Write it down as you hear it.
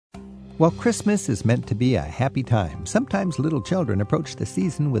While Christmas is meant to be a happy time, sometimes little children approach the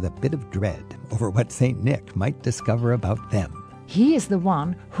season with a bit of dread over what St. Nick might discover about them. He is the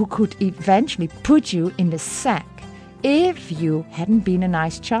one who could eventually put you in the sack if you hadn't been a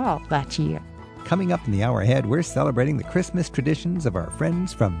nice child that year. Coming up in the hour ahead, we're celebrating the Christmas traditions of our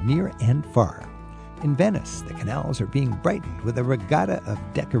friends from near and far. In Venice, the canals are being brightened with a regatta of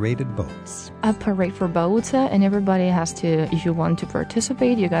decorated boats. A parade for boats, and everybody has to, if you want to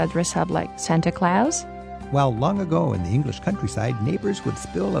participate, you gotta dress up like Santa Claus. While long ago in the English countryside, neighbors would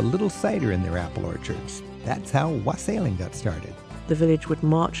spill a little cider in their apple orchards. That's how wassailing got started. The village would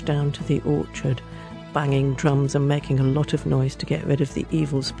march down to the orchard, banging drums and making a lot of noise to get rid of the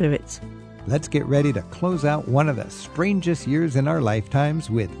evil spirits. Let's get ready to close out one of the strangest years in our lifetimes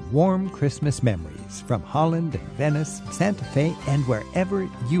with warm Christmas memories from Holland and Venice, Santa Fe, and wherever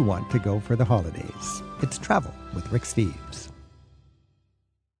you want to go for the holidays. It's Travel with Rick Steves.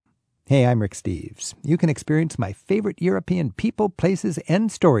 Hey, I'm Rick Steves. You can experience my favorite European people, places,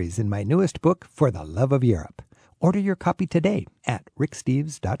 and stories in my newest book, For the Love of Europe. Order your copy today at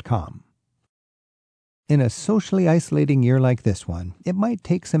ricksteves.com. In a socially isolating year like this one, it might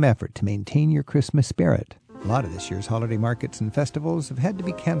take some effort to maintain your Christmas spirit. A lot of this year's holiday markets and festivals have had to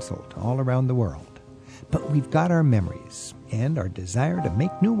be canceled all around the world. But we've got our memories and our desire to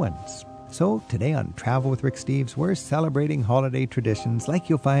make new ones. So today on Travel with Rick Steves, we're celebrating holiday traditions like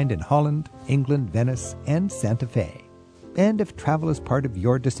you'll find in Holland, England, Venice, and Santa Fe. And if travel is part of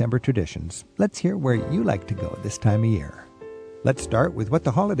your December traditions, let's hear where you like to go this time of year. Let's start with what the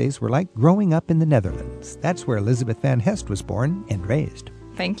holidays were like growing up in the Netherlands. That's where Elizabeth Van Hest was born and raised.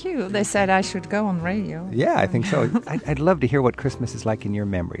 Thank you. They said I should go on radio. Yeah, I think so. I'd love to hear what Christmas is like in your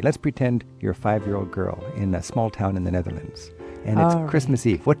memory. Let's pretend you're a 5-year-old girl in a small town in the Netherlands. And it's Christmas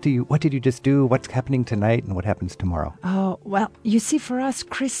Eve. What did you just do? What's happening tonight and what happens tomorrow? Oh, well, you see, for us,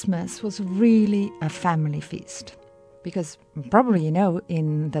 Christmas was really a family feast. Because probably you know,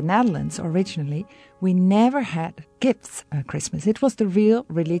 in the Netherlands originally, we never had gifts at Christmas. It was the real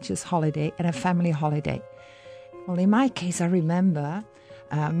religious holiday and a family holiday. Well, in my case, I remember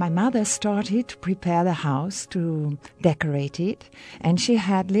my mother started to prepare the house to decorate it. And she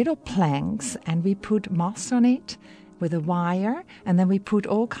had little planks and we put moss on it with a wire, and then we put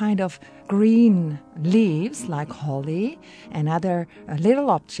all kind of green leaves like holly and other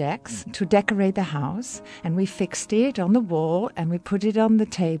little objects to decorate the house, and we fixed it on the wall and we put it on the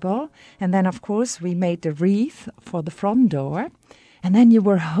table, and then of course we made the wreath for the front door. And then you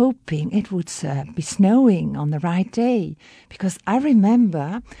were hoping it would be snowing on the right day. Because I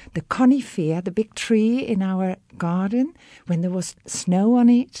remember the conifer, the big tree in our garden, when there was snow on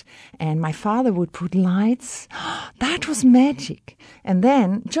it, and my father would put lights. That was magic. And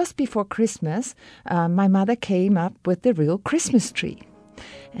then, just before Christmas, my mother came up with the real Christmas tree.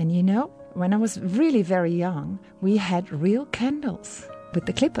 And you know, when I was really very young, we had real candles with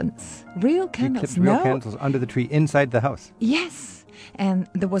the clip-ons. Real candles. You clipped real candles under the tree inside the house? Yes. And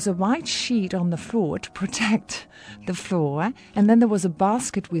there was a white sheet on the floor to protect the floor. And then there was a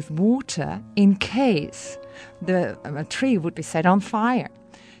basket with water in case the tree would be set on fire.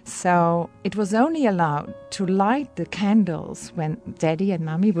 So it was only allowed to light the candles when Daddy and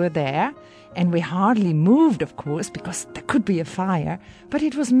Mommy were there. And we hardly moved, of course, because there could be a fire. But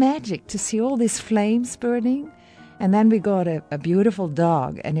it was magic to see all these flames burning. And then we got a beautiful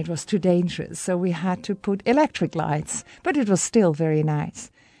dog, and it was too dangerous, so we had to put electric lights. But it was still very nice.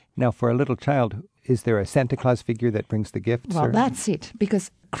 Now, for a little child, is there a Santa Claus figure that brings the gifts? Well, that's it,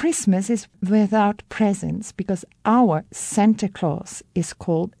 because Christmas is without presents, because our Santa Claus is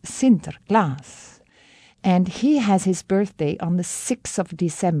called Sinterklaas. And he has his birthday on the 6th of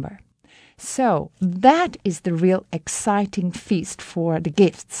December. So that is the real exciting feast for the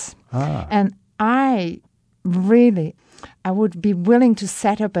gifts. And I would be willing to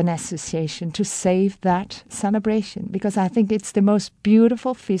set up an association to save that celebration, because I think it's the most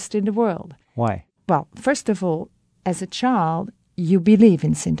beautiful feast in the world. Why? Well, first of all, as a child, you believe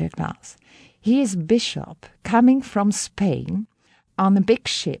in Sinterklaas. He is bishop coming from Spain on a big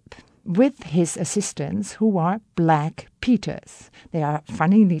ship with his assistants, who are Black Peters. They are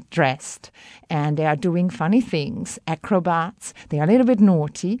funnily dressed and they are doing funny things, acrobats. They are a little bit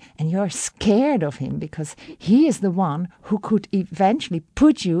naughty, and you're scared of him because he is the one who could eventually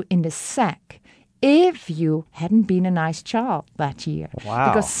put you in the sack if you hadn't been a nice child that year. Wow.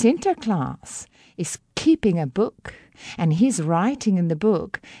 Because Sinterklaas is keeping a book, and he's writing in the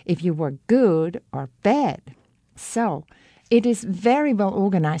book if you were good or bad. So it is very well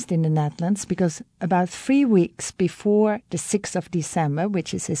organized in the Netherlands, because about 3 weeks before the 6th of December,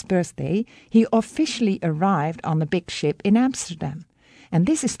 which is his birthday, he officially arrived on the big ship in Amsterdam. And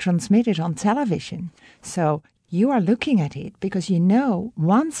this is transmitted on television. So you are looking at it because you know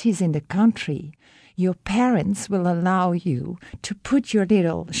once he's in the country, your parents will allow you to put your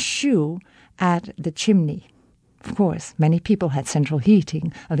little shoe at the chimney. Of course, many people had central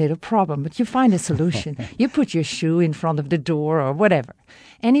heating, a little problem, but you find a solution. You put your shoe in front of the door or whatever.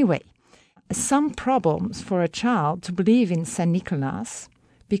 Anyway, some problems for a child to believe in St. Nicholas,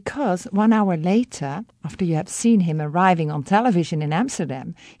 because 1 hour later, after you have seen him arriving on television in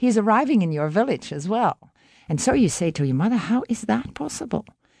Amsterdam, he's arriving in your village as well. And so you say to your mother, how is that possible?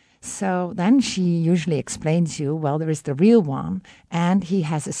 So then she usually explains you, well, there is the real one, and he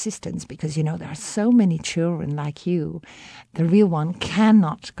has assistance because, you know, there are so many children like you. The real one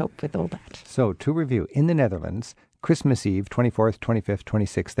cannot cope with all that. So to review, in the Netherlands, Christmas Eve, 24th, 25th,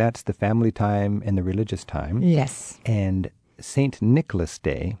 26th, that's the family time and the religious time. Yes. And St. Nicholas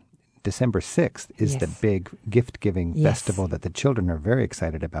Day, December 6th, is the big gift-giving festival that the children are very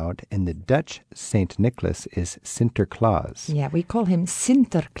excited about. And the Dutch St. Nicholas is Sinterklaas. Yeah, we call him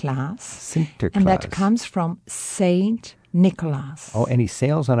Sinterklaas. Sinterklaas. And that comes from Saint Nicholas. Oh, and he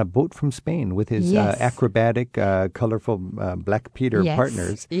sails on a boat from Spain with his acrobatic, colorful Black Peter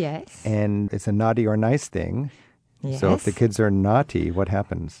partners. Yes. And it's a naughty or nice thing. Yes. So if the kids are naughty, what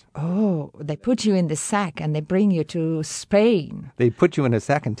happens? Oh, they put you in the sack and they bring you to Spain. They put you in a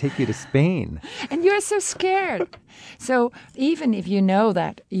sack and take you to Spain. And you're so scared. So even if you know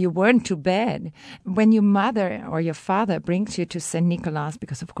that you weren't too bad, when your mother or your father brings you to St. Nicholas,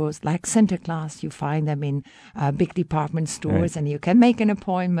 because of course, like Sinterklaas, you find them in big department stores and you can make an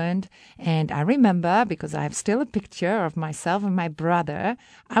appointment. And I remember, because I have still a picture of myself and my brother,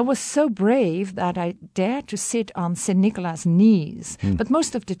 I was so brave that I dared to sit on St. Nicholas' knees. But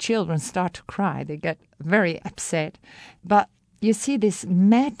most of the children start to cry. They get very upset. But you see this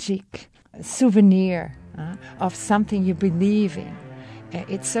magic souvenir of something you believe in.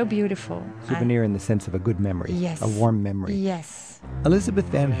 It's so beautiful. Souvenir in the sense of a good memory. Yes. A warm memory. Yes. Elizabeth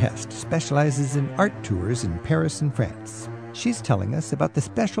Van Hest specializes in art tours in Paris and France. She's telling us about the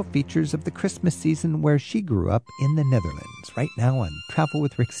special features of the Christmas season where she grew up in the Netherlands, right now on Travel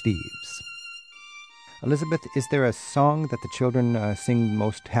with Rick Steves. Elizabeth, is there a song that the children sing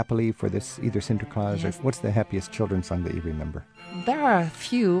most happily for this, either Sinterklaas or what's the happiest children's song that you remember? There are a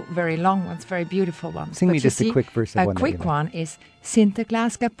few very long ones, very beautiful ones. Sing me just a quick verse of one. A quick one is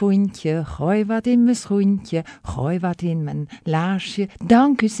Sinterklaas kapoentje, gooi wat in mijn schoentje, gooi wat in mijn laarsje,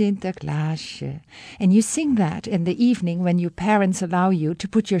 dank u Sinterklaasje. And you sing that in the evening when your parents allow you to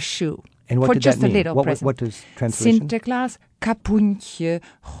put your shoe. And what for did just that mean? A little present. What does translation? Sinterklaas kapoentje,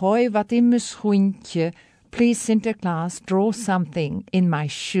 gooi wat in mijn schoentje. Please, Sinterklaas, draw something in my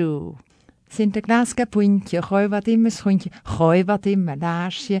shoe. Sinterklaas kapoentje, gooi wat in mijn schoentje, gooi wat in mijn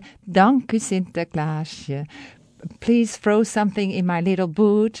laarsje, dank u Sinterklaasje. Please throw something in my little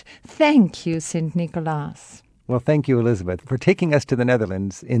boot. Thank you, St. Nicholas. Well, thank you, Elizabeth, for taking us to the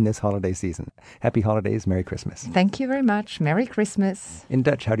Netherlands in this holiday season. Happy holidays, Merry Christmas. Thank you very much. Merry Christmas. In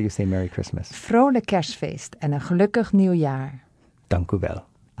Dutch, how do you say Merry Christmas? Vrolijk kerstfeest en een gelukkig nieuwjaar. Dank u wel.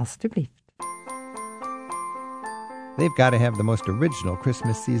 Alsjeblieft. They've got to have the most original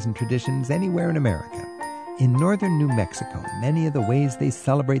Christmas season traditions anywhere in America. In northern New Mexico, many of the ways they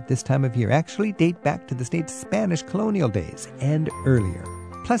celebrate this time of year actually date back to the state's Spanish colonial days and earlier.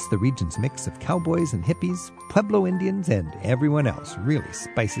 Plus, the region's mix of cowboys and hippies, Pueblo Indians, and everyone else really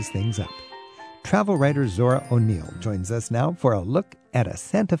spices things up. Travel writer Zora O'Neill joins us now for a look at a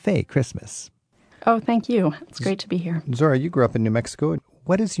Santa Fe Christmas. Oh, thank you. It's great to be here. Zora, you grew up in New Mexico.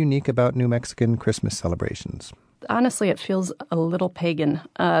 What is unique about New Mexican Christmas celebrations? Honestly, it feels a little pagan.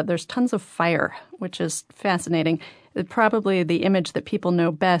 There's tons of fire, which is fascinating. Probably the image that people know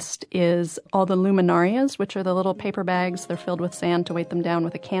best is all the luminarias, which are the little paper bags. They're filled with sand to weight them down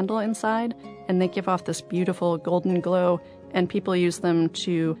with a candle inside, and they give off this beautiful golden glow, and people use them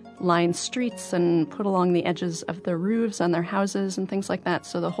to line streets and put along the edges of the roofs on their houses and things like that.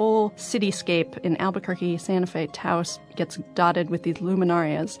 So the whole cityscape in Albuquerque, Santa Fe, Taos gets dotted with these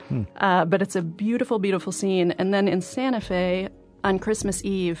luminarias. But it's a beautiful, beautiful scene. And then in Santa Fe, on Christmas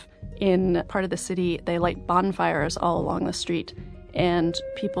Eve, in part of the city, they light bonfires all along the street. And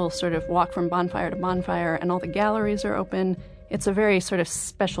people sort of walk from bonfire to bonfire, and all the galleries are open. It's a very sort of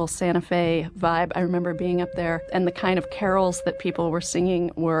special Santa Fe vibe. I remember being up there, and the kind of carols that people were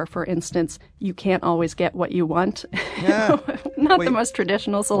singing were, for instance, "You Can't Always Get What You Want." Yeah. Not the most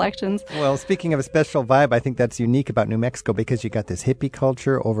traditional selections. Well, speaking of a special vibe, I think that's unique about New Mexico because you got this hippie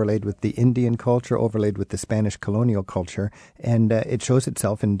culture overlaid with the Indian culture, overlaid with the Spanish colonial culture, and it shows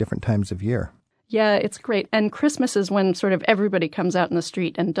itself in different times of year. Yeah, it's great. And Christmas is when sort of everybody comes out in the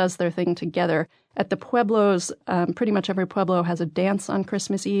street and does their thing together. At the pueblos, pretty much every pueblo has a dance on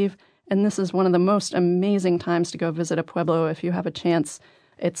Christmas Eve. And this is one of the most amazing times to go visit a pueblo if you have a chance.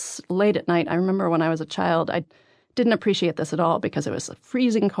 It's late at night. I remember when I was a child, I didn't appreciate this at all because it was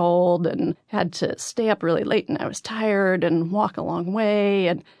freezing cold and had to stay up really late and I was tired and walk a long way.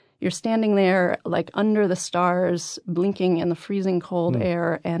 And you're standing there like under the stars, blinking in the freezing cold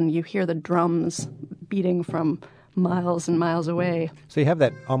air, and you hear the drums beating from miles and miles away. So you have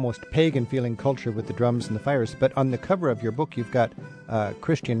that almost pagan-feeling culture with the drums and the fires, but on the cover of your book you've got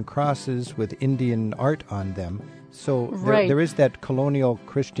Christian crosses with Indian art on them. So there is that colonial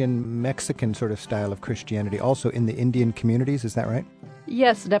Christian Mexican sort of style of Christianity also in the Indian communities, is that right?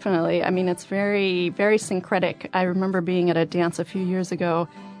 Yes, definitely. I mean, it's very, very syncretic. I remember being at a dance a few years ago,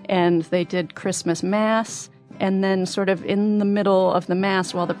 and they did Christmas Mass, and then sort of in the middle of the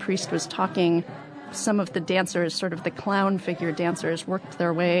Mass while the priest was talking, some of the dancers, sort of the clown figure dancers, worked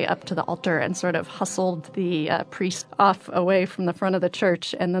their way up to the altar and sort of hustled the priest off away from the front of the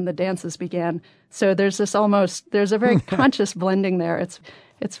church, and then the dances began. So there's a very conscious blending there.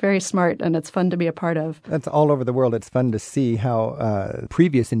 It's very smart, and it's fun to be a part of. That's all over the world. It's fun to see how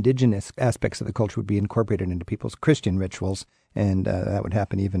previous indigenous aspects of the culture would be incorporated into people's Christian rituals. And that would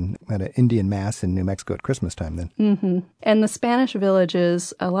happen even at an Indian Mass in New Mexico at Christmas time then. Mm-hmm. And the Spanish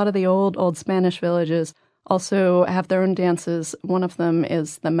villages, a lot of the old Spanish villages also have their own dances. One of them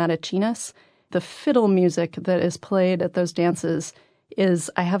is the mariachinas. The fiddle music that is played at those dances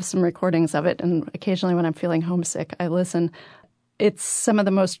I have some recordings of it, and occasionally when I'm feeling homesick, I listen. It's some of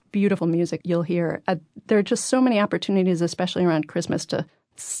the most beautiful music you'll hear. There are just so many opportunities, especially around Christmas, to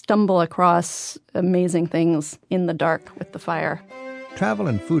stumble across amazing things in the dark with the fire. Travel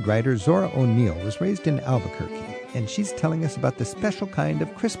and food writer Zora O'Neill was raised in Albuquerque, and she's telling us about the special kind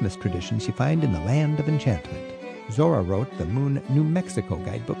of Christmas traditions you find in the Land of Enchantment. Zora wrote the Moon New Mexico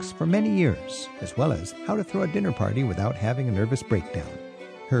guidebooks for many years, as well as How to Throw a Dinner Party Without Having a Nervous Breakdown.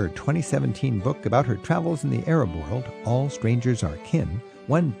 Her 2017 book about her travels in the Arab world, All Strangers Are Kin,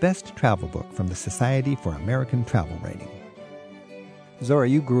 won Best Travel Book from the Society for American Travel Writing. Zora,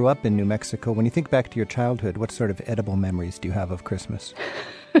 you grew up in New Mexico. When you think back to your childhood, what sort of edible memories do you have of Christmas?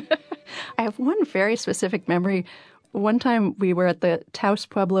 I have one very specific memory. One time we were at the Taos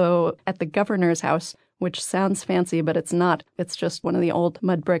Pueblo at the governor's house, which sounds fancy, but it's not. It's just one of the old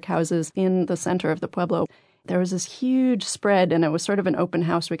mud brick houses in the center of the Pueblo. There was this huge spread, and it was sort of an open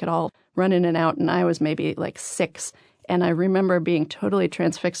house. We could all run in and out, and I was maybe like 6. And I remember being totally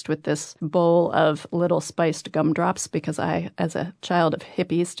transfixed with this bowl of little spiced gumdrops because I, as a child of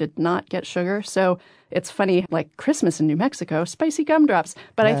hippies, did not get sugar. So it's funny, like Christmas in New Mexico, spicy gumdrops.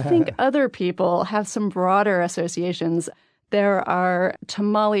 But I think other people have some broader associations. There are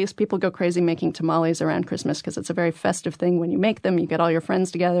tamales. People go crazy making tamales around Christmas because it's a very festive thing. When you make them, you get all your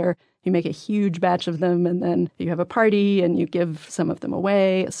friends together, you make a huge batch of them, and then you have a party and you give some of them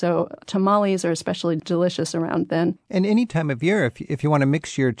away. So tamales are especially delicious around then. And any time of year, if you want to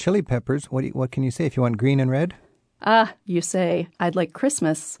mix your chili peppers, what can you say if you want green and red? You say, I'd like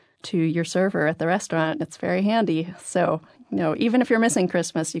Christmas to your server at the restaurant. It's very handy. So, even if you're missing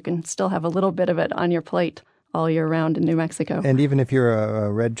Christmas, you can still have a little bit of it on your plate all year round in New Mexico. And even if you're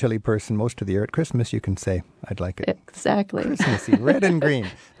a red chili person most of the year at Christmas, you can say, I'd like it. Exactly. Christmassy, red and green.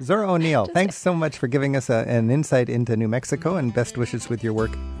 Zora O'Neill, thanks so much for giving us an insight into New Mexico, and best wishes with your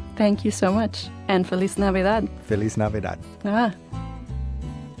work. Thank you so much. And Feliz Navidad. Feliz Navidad.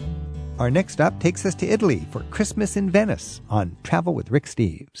 Our next stop takes us to Italy for Christmas in Venice on Travel with Rick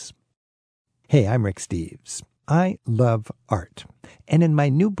Steves. Hey, I'm Rick Steves. I love art. And in my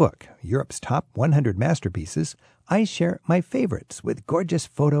new book, Europe's Top 100 Masterpieces, I share my favorites with gorgeous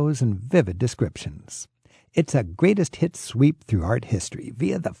photos and vivid descriptions. It's a greatest hits sweep through art history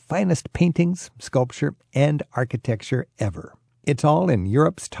via the finest paintings, sculpture, and architecture ever. It's all in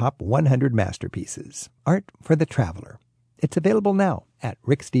Europe's Top 100 Masterpieces, Art for the Traveler. It's available now at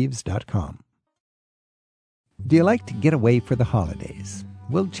ricksteves.com. Do you like to get away for the holidays?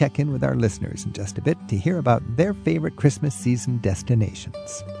 We'll check in with our listeners in just a bit to hear about their favorite Christmas season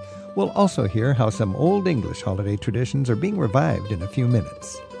destinations. We'll also hear how some old English holiday traditions are being revived in a few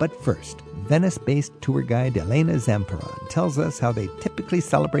minutes. But first, Venice-based tour guide Elena Zamperon tells us how they typically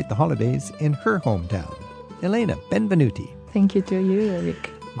celebrate the holidays in her hometown. Elena, benvenuti. Thank you to you, Eric.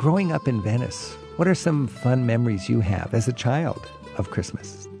 Growing up in Venice, what are some fun memories you have as a child of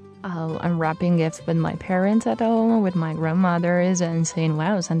Christmas? Unwrapping gifts with my parents at home, with my grandmothers, and saying,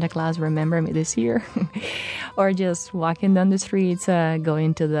 wow, Santa Claus remembered me this year. Or just walking down the streets,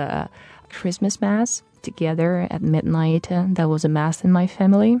 going to the Christmas Mass. together at midnight. That was a mass in my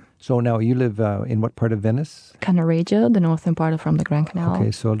family. So now you live in what part of Venice? Cannaregio, the northern part from the Grand Canal.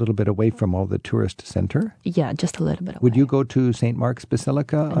 Okay, so a little bit away from all the tourist center. Yeah, just a little bit away. Would you go to St. Mark's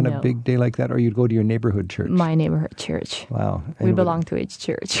Basilica on a No. big day like that, or you'd go to your neighborhood church? My neighborhood church. Wow. We And belong to each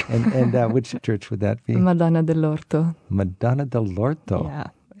church. And which church would that be? Madonna dell'Orto. Madonna dell'Orto. Yeah.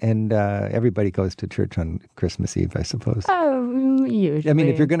 And everybody goes to church on Christmas Eve, I suppose. Oh, usually. I mean,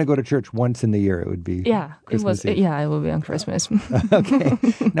 if you're going to go to church once in the year, it would be Christmas Eve. Yeah, it will be on Christmas. Okay.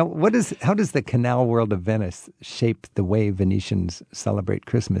 Now, how does the canal world of Venice shape the way Venetians celebrate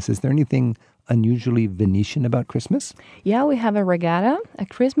Christmas? Is there anything unusually Venetian about Christmas? Yeah, we have a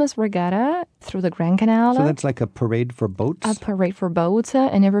Christmas regatta through the Grand Canal. So that's like a parade for boats? A parade for boats,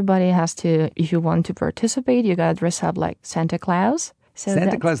 and everybody has to, if you want to participate, you got to dress up like Santa Claus. So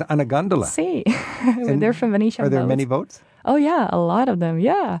Santa Claus on a gondola. See, they're from Venetian Are there boats. many boats? Oh, yeah, a lot of them,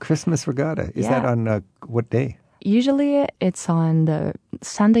 yeah. Christmas regatta. Is Yeah. that on what day? Usually it's on the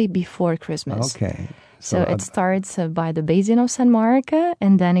Sunday before Christmas. Okay. So it starts by the Basin of San Marco,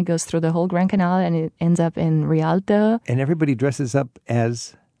 and then it goes through the whole Grand Canal, and it ends up in Rialto. And everybody dresses up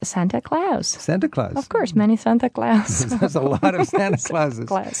as Santa Claus. Santa Claus. Of course, many Santa Claus. There's a lot of Santa Clauses.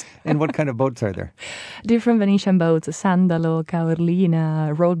 Claus. And what kind of boats are there? Different Venetian boats, Sandalo,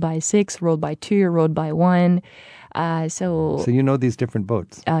 Caorlina, rowed by 6, rowed by 2, rowed by 1. So you know these different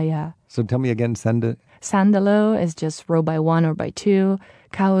boats. Oh, yeah. So tell me again, Sandalo is just rowed by 1 or by 2.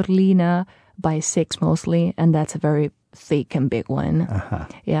 Caorlina by 6 mostly, and that's a very thick and big one. Uh-huh.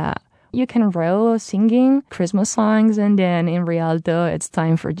 Yeah. You can row singing Christmas songs, and then in Rialto, it's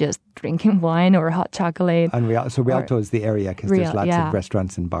time for just drinking wine or hot chocolate. So Rialto is the area because there's lots of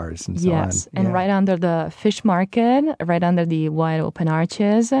restaurants and bars and so on. Yes, and right under the fish market, right under the wide open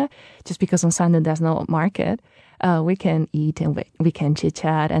arches, just because on Sunday there's no market, we can eat and we can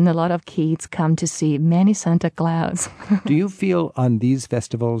chit-chat, and a lot of kids come to see many Santa Claus. Do you feel on these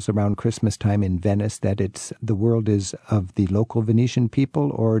festivals around Christmas time in Venice that the world is of the local Venetian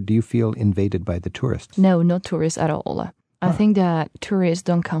people, or do you feel invaded by the tourists? No tourists at all. I think that tourists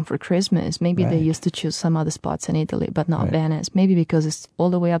don't come for Christmas. Maybe they used to choose some other spots in Italy, but not Venice. Maybe because it's all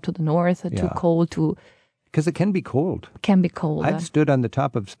the way up to the north, too cold to... Because it can be cold. Can be cold. I've stood on the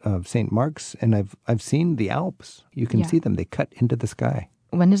top of St. Mark's, and I've seen the Alps. You can see them. They cut into the sky.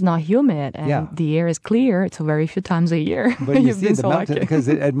 When it's not humid and the air is clear, it's very few times a year. But you see the mountain, because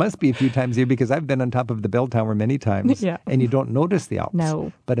it must be a few times a year, because I've been on top of the bell tower many times, and you don't notice the Alps.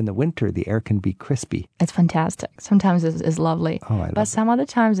 No. But in the winter, the air can be crispy. It's fantastic. Sometimes it's lovely. Oh, I love But some other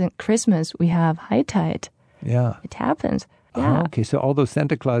times in Christmas, we have high tide. Yeah. It happens. Yeah. Oh, okay, so all those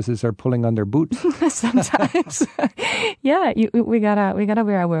Santa Clauses are pulling on their boots. Sometimes. Yeah, we gotta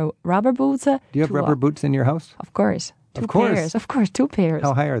wear our rubber boots. Do you have rubber boots in your house? Of course. Of course. Pairs. Of course, 2 pairs.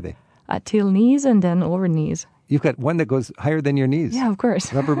 How high are they? Till knees and then over knees. You've got one that goes higher than your knees. Yeah, of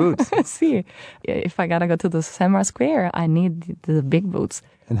course. Rubber boots. See, if I gotta go to the San Square, I need the big boots.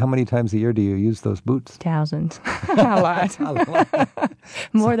 And how many times a year do you use those boots? Thousands. A lot.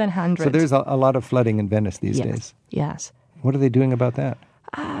 More than hundreds. So there's a lot of flooding in Venice these days. Yes. What are they doing about that?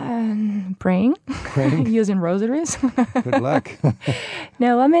 Praying. Praying? Using rosaries. Good luck.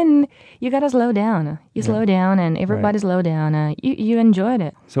 No, I mean, you got to slow down. You slow down, and everybody slow down. You enjoyed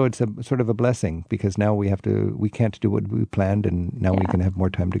it. So it's a sort of a blessing, because now we can't do what we planned, and now we can have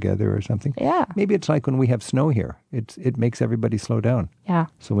more time together or something. Yeah. Maybe it's like when we have snow here. It makes everybody slow down. Yeah.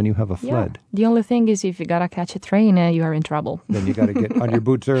 So when you have a flood, the only thing is if you got to catch a train, you are in trouble. then you got to get on your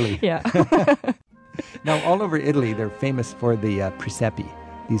boots early. Yeah. Now, all over Italy, they're famous for the presepi,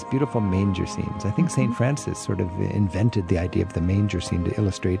 these beautiful manger scenes. I think St. Francis sort of invented the idea of the manger scene to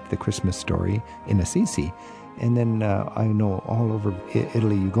illustrate the Christmas story in Assisi. And then I know all over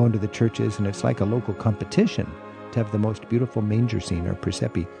Italy, you go into the churches, and it's like a local competition to have the most beautiful manger scene or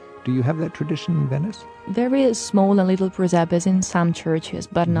presepi. Do you have that tradition in Venice? There is small and little presepes in some churches,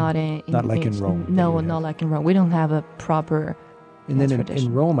 but not in like in Rome. No, not like in Rome. We don't have a proper And then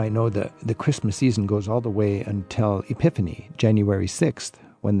in Rome, I know the Christmas season goes all the way until Epiphany, January 6th,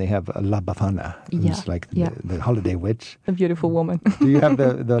 when they have La Befana, who's like the holiday witch. A beautiful woman. Do you have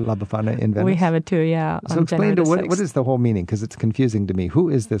the La Befana in Venice? We have it too, yeah. So explain what is the whole meaning, because it's confusing to me. Who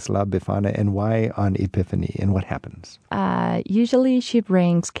is this La Befana, and why on Epiphany, and what happens? Usually she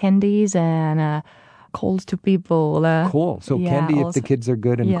brings candies and coals to people. Coal. So candy if the kids are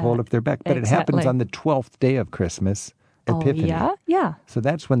good, and coal if they're bad. But it happens on the 12th day of Christmas. Epiphany. Oh, yeah. So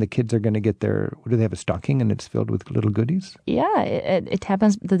that's when the kids are going to get do they have a stocking and it's filled with little goodies? Yeah, it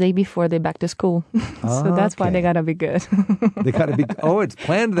happens the day before they back to school. So that's why they got to be good. They got to be, it's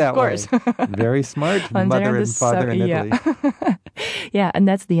planned that way. Of course. Very smart mother and father in Italy. Yeah. Yeah, and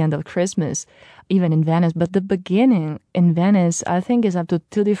that's the end of Christmas, even in Venice. But the beginning in Venice, I think, is up to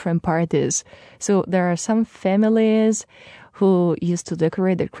 2 different parties. So there are some families who used to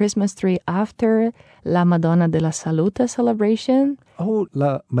decorate their Christmas tree after La Madonna della Salute celebration. Oh,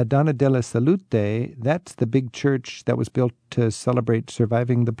 La Madonna della Salute, that's the big church that was built to celebrate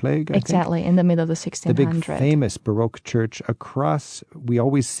surviving the plague, I think? Exactly, in the middle of the 1600s. The big famous Baroque church across, we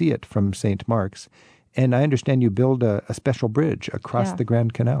always see it from St. Mark's. And I understand you build a special bridge across the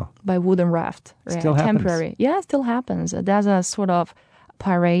Grand Canal. By wooden raft. Still happens. Temporary. Yeah, it still happens. There's a sort of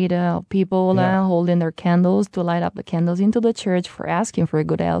parade of people holding their candles to light up the candles into the church for asking for a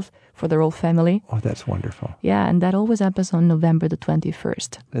good health for their whole family. Oh, that's wonderful. Yeah, and that always happens on November the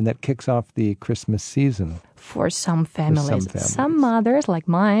 21st. And that kicks off the Christmas season. For some families. For some mothers, like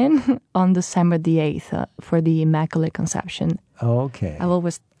mine, on December the 8th for the Immaculate Conception. Oh, okay. I've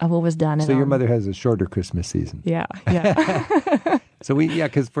always done it. So your mother has a shorter Christmas season. Yeah. So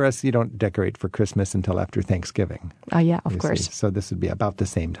because for us, you don't decorate for Christmas until after Thanksgiving. Oh, yeah, of course. See. So this would be about the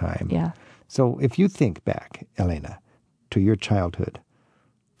same time. Yeah. So if you think back, Elena, to your childhood,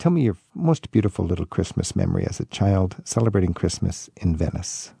 tell me your most beautiful little Christmas memory as a child celebrating Christmas in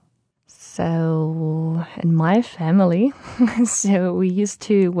Venice. So in my family, so we used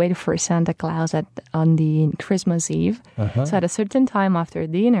to wait for Santa Claus on the Christmas Eve. Uh-huh. So at a certain time after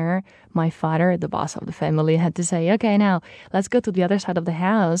dinner, my father, the boss of the family, had to say, okay, now let's go to the other side of the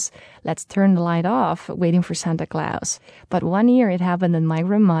house. Let's turn the light off, waiting for Santa Claus. But one year it happened that my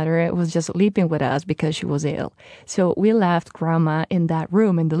grandmother was just sleeping with us because she was ill. So we left Grandma in that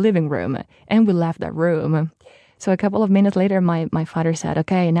room, in the living room, and we left that room. So a couple of minutes later, my father said,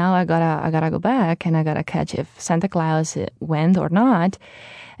 okay, now I gotta go back and I gotta catch if Santa Claus went or not.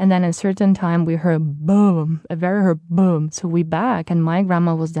 And then at a certain time, we heard boom, a very heard boom. So we back and my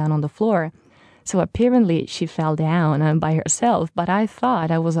grandma was down on the floor. So apparently she fell down by herself, but I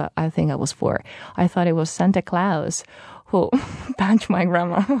thought I think I was 4. I thought it was Santa Claus who punched my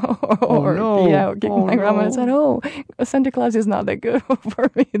grandma kicked my grandma and said, oh, Santa Claus is not that good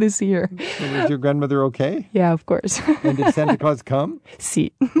for me this year. So was your grandmother okay? Yeah, of course. And did Santa Claus come?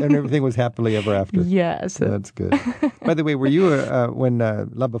 Si. And everything was happily ever after? Yes. That's good. By the way, were you, when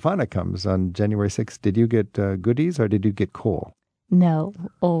La Befana comes on January 6th, did you get goodies or did you get coal? No,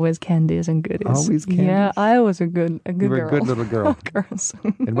 always candies and goodies. Always candies? Yeah, I was a good girl. You were a good little girl. Girls.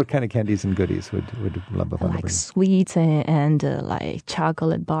 And what kind of candies and goodies would La Befana bring? Like sweets and like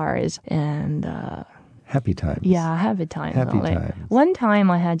chocolate bars and... happy times. Yeah, happy times. Happy times. One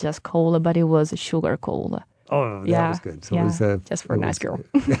time I had just cola, but it was sugar cola. Oh, that was good. So yeah, it was just for a nice girl.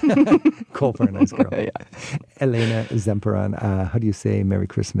 Coal for a nice girl. Yeah. Elena Zemperan, how do you say Merry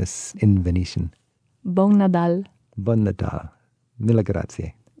Christmas in Venetian? Buon Nadal. Buon Natal. Mille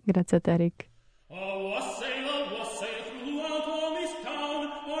grazie. Grazie a te, Rick.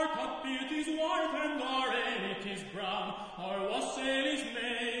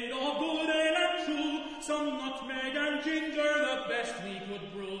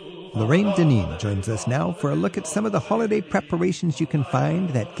 Lorraine Deneen joins us now for a look at some of the holiday preparations you can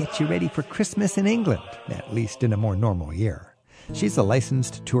find that get you ready for Christmas in England, at least in a more normal year. She's a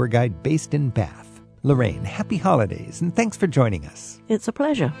licensed tour guide based in Bath. Lorraine, happy holidays, and thanks for joining us. It's a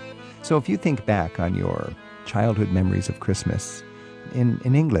pleasure. So if you think back on your childhood memories of Christmas, in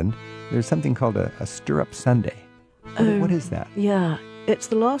England, there's something called a Stirrup Sunday. What is that? Yeah, it's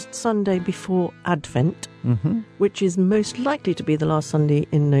the last Sunday before Advent, which is most likely to be the last Sunday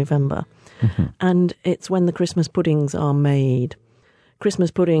in November. Mm-hmm. And it's when the Christmas puddings are made.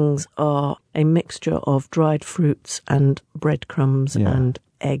 Christmas puddings are a mixture of dried fruits and breadcrumbs and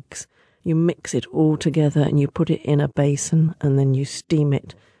eggs. You mix it all together and you put it in a basin and then you steam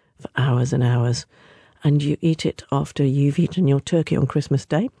it for hours and hours. And you eat it after you've eaten your turkey on Christmas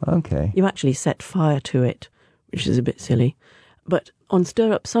Day. Okay. You actually set fire to it, which is a bit silly. But on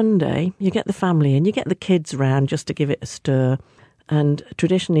Stir-Up Sunday, you get the family and you get the kids round just to give it a stir. And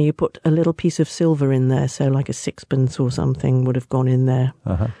traditionally you put a little piece of silver in there, so like a sixpence or something would have gone in there.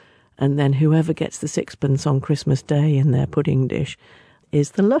 Uh-huh. And then whoever gets the sixpence on Christmas Day in their pudding dish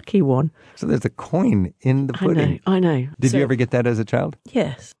is the lucky one. So there's a coin in the pudding. I know. Did you ever get that as a child?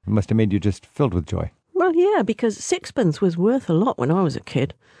 Yes. It must have made you just filled with joy. Well, yeah, because sixpence was worth a lot when I was a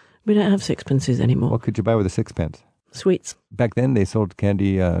kid. We don't have sixpences anymore. What could you buy with a sixpence? Sweets. Back then they sold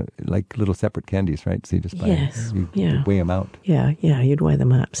candy like little separate candies, right? So you just buy you weigh them out. Yeah, you'd weigh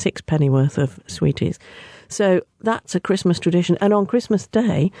them out. 6 penny worth of sweeties. So that's a Christmas tradition. And on Christmas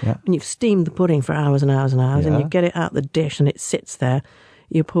Day, when you've steamed the pudding for hours and hours and hours and you get it out the dish and it sits there,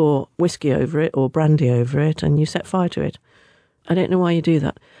 you pour whiskey over it or brandy over it and you set fire to it. I don't know why you do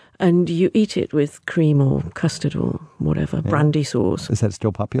that. And you eat it with cream or custard or whatever, brandy sauce. Is that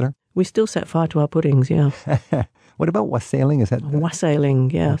still popular? We still set fire to our puddings, yeah. What about wassailing? Is that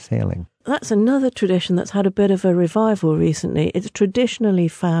Wassailing, yeah. wassailing? That's another tradition that's had a bit of a revival recently. It's traditionally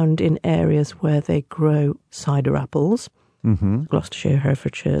found in areas where they grow cider apples. Mm-hmm. Gloucestershire,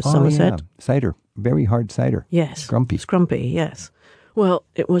 Herefordshire, Somerset. Yeah. Cider. Very hard cider. Yes. Scrumpy. Scrumpy, yes. Well,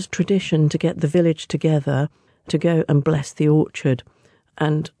 it was tradition to get the village together to go and bless the orchard.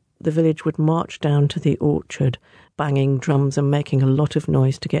 And the village would march down to the orchard, banging drums and making a lot of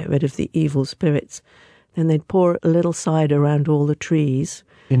noise to get rid of the evil spirits. Then they'd pour a little cider around all the trees.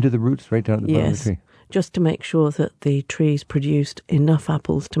 Into the roots, right down at the bottom of Yes, the tree. just to make sure that the trees produced enough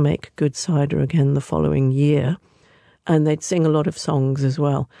apples to make good cider again the following year. And they'd sing a lot of songs as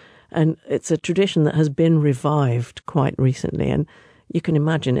well. And it's a tradition that has been revived quite recently. And you can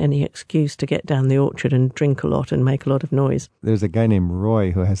imagine any excuse to get down the orchard and drink a lot and make a lot of noise. There's a guy named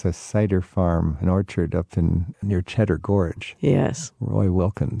Roy who has a cider farm, an orchard up near Cheddar Gorge. Yes. Roy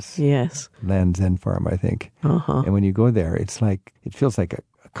Wilkins. Yes. Land's End Farm, I think. Uh-huh. And when you go there, it feels like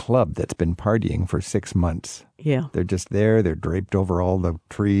a club that's been partying for 6 months. Yeah. They're just there. They're draped over all the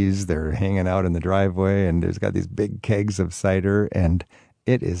trees. They're hanging out in the driveway, and there's got these big kegs of cider, and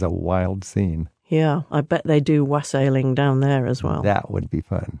it is a wild scene. Yeah, I bet they do wassailing down there as well. That would be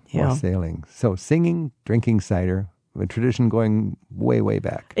fun. Yeah. Wassailing. So singing, drinking cider, a tradition going way, way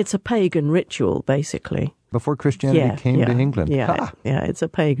back. It's a pagan ritual, basically. Before Christianity came to England. Yeah, Ha! yeah, it's a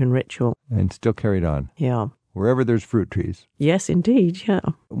pagan ritual. And still carried on. Yeah. Wherever there's fruit trees. Yes, indeed, yeah.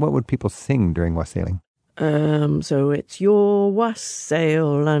 What would people sing during wassailing? So it's your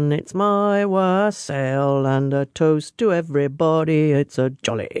wassail and it's my wassail and a toast to everybody. It's a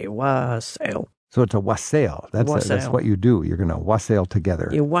jolly wassail. So it's a wassail. That's Wassail. what you do. You're going to wassail together.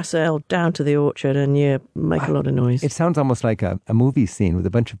 You wassail down to the orchard and you make a lot of noise. It sounds almost like a movie scene with a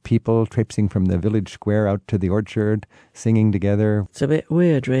bunch of people traipsing from the village square out to the orchard, singing together, It's a bit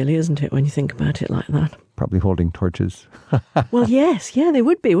weird, really, isn't it, when you think about it like that? probably holding torches. Well, yes, yeah, they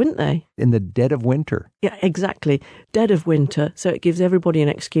would be, wouldn't they? In the dead of winter. Yeah, exactly. Dead of winter, so it gives everybody an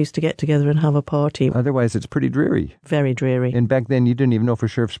excuse to get together and have a party. Otherwise, it's pretty dreary. Very dreary. And back then, you didn't even know for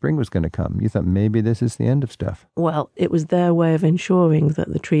sure if spring was going to come. You thought maybe this is the end of stuff. Well, it was their way of ensuring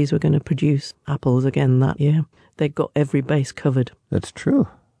that the trees were going to produce apples again that year. They got every base covered. That's true.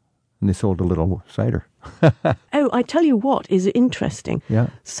 And they sold a little cider. Oh, I tell you what is interesting. Yeah.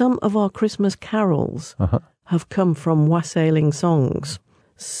 Some of our Christmas carols have come from wassailing songs.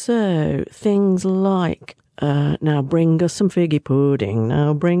 So, things like, now bring us some figgy pudding,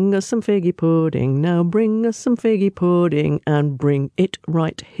 now bring us some figgy pudding, now bring us some figgy pudding, and bring it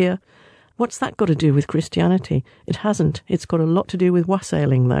right here. What's that got to do with Christianity? It hasn't. It's got a lot to do with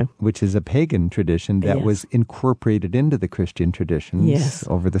wassailing, though. Which is a pagan tradition that Yes. was incorporated into the Christian traditions Yes.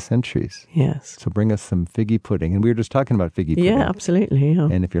 over the centuries. Yes. So bring us some figgy pudding. And we were just talking about figgy pudding. Yeah, absolutely. Yeah.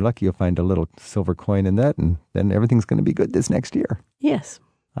 And if you're lucky, you'll find a little silver coin in that, and then everything's going to be good this next year. Yes.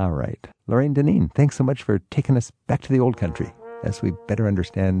 All right. Lorraine Deneen, thanks so much for taking us back to the old country as we better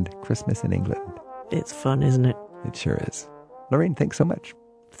understand Christmas in England. It's fun, isn't it? It sure is. Lorraine, thanks so much.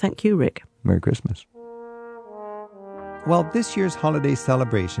 Thank you, Rick. Merry Christmas. While this year's holiday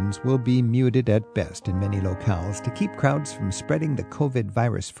celebrations will be muted at best in many locales to keep crowds from spreading the COVID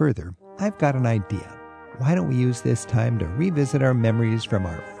virus further, I've got an idea. Why don't we use this time to revisit our memories from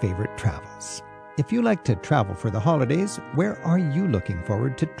our favorite travels? If you like to travel for the holidays, where are you looking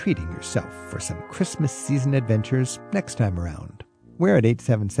forward to treating yourself for some Christmas season adventures next time around? We're at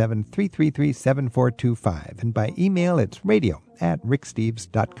 877-333-7425, and by email it's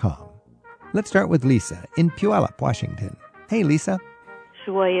radio@ricksteves.com. Let's start with Lisa in Puyallup, Washington. Hey, Lisa.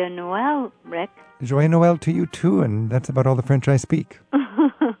 Joyeux Noël, Rick. Joyeux Noël to you, too, and that's about all the French I speak.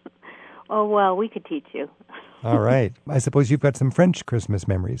 Oh, well, we could teach you. All right. I suppose you've got some French Christmas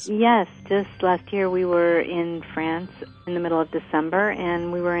memories. Yes, just last year we were in France in the middle of December,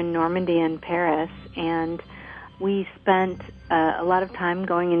 and we were in Normandy and Paris, and we spent a lot of time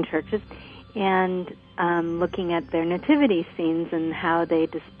going in churches and looking at their nativity scenes and how they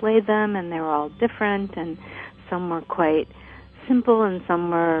displayed them, and they were all different, and some were quite simple and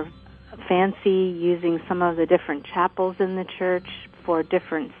some were fancy, using some of the different chapels in the church for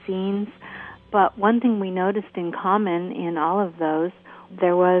different scenes. But one thing we noticed in common in all of those,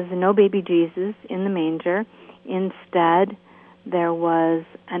 there was no baby Jesus in the manger. Instead, there was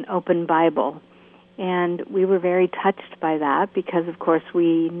an open Bible. And we were very touched by that because, of course,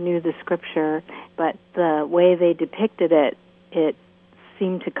 we knew the scripture, but the way they depicted it, it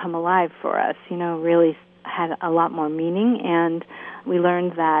seemed to come alive for us, really had a lot more meaning. And we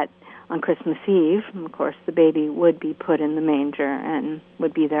learned that on Christmas Eve. And of course, the baby would be put in the manger and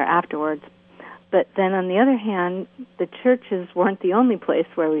would be there afterwards. But then on the other hand, the churches weren't the only place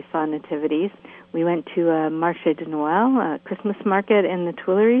where we saw nativities. We went to a Marché de Noël, a Christmas market in the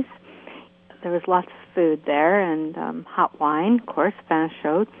Tuileries. There was lots of food there and hot wine, of course, vin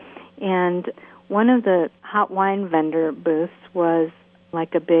chaud. And one of the hot wine vendor booths was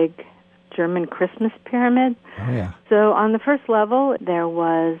like a big German Christmas pyramid. Oh, yeah. So on the first level, there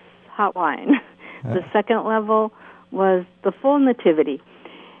was hot wine. The second level was the full nativity.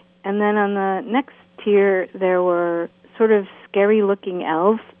 And then on the next tier, there were sort of scary-looking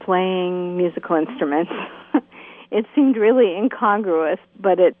elves playing musical instruments. It seemed really incongruous,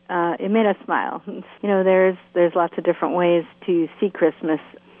 but it made us smile. You know, there's lots of different ways to see Christmas.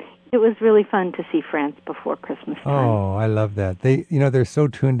 It was really fun to see France before Christmas time. Oh, I love that. They're so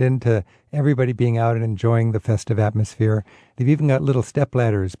tuned into everybody being out and enjoying the festive atmosphere. They've even got little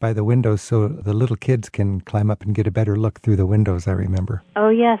stepladders by the windows so the little kids can climb up and get a better look through the windows, I remember. Oh,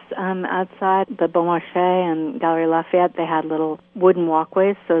 yes. Outside the Bon Marché and Galerie Lafayette, they had little wooden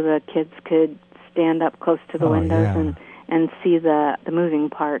walkways so the kids could stand up close to the windows and see the moving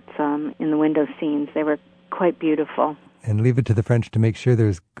parts in the window scenes. They were quite beautiful. And leave it to the French to make sure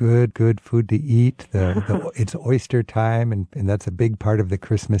there's good food to eat. It's oyster time, and that's a big part of the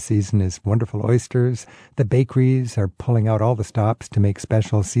Christmas season is wonderful oysters. The bakeries are pulling out all the stops to make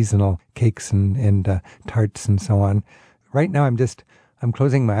special seasonal cakes and tarts and so on. Right now, I'm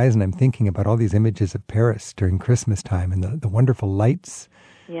closing my eyes and I'm thinking about all these images of Paris during Christmas time and the wonderful lights.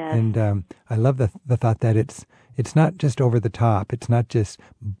 Yes. And I love the thought that it's not just over the top. It's not just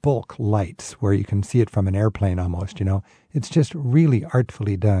bulk lights where you can see it from an airplane almost, you know. It's just really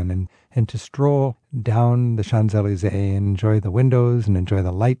artfully done. And to stroll down the Champs-Élysées and enjoy the windows and enjoy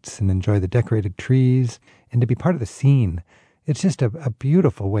the lights and enjoy the decorated trees and to be part of the scene, it's just a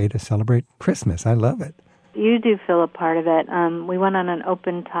beautiful way to celebrate Christmas. I love it. You do feel a part of it. We went on an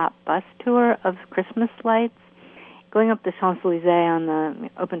open-top bus tour of Christmas lights. Going up the Champs-Élysées on the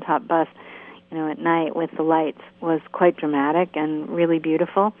open-top bus, you know, at night with the lights was quite dramatic and really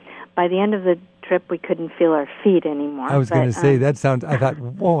beautiful. By the end of the trip, we couldn't feel our feet anymore. I was going to say, I thought,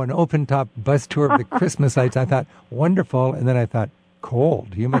 whoa, an open-top bus tour of the Christmas lights. I thought, wonderful. And then I thought,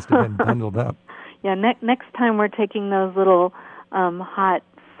 cold. You must have been bundled up. Yeah, next time we're taking those little hot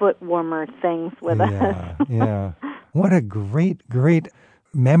foot warmer things with us. Yeah. What a great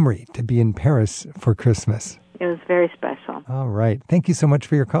memory to be in Paris for Christmas. It was very special. All right. Thank you so much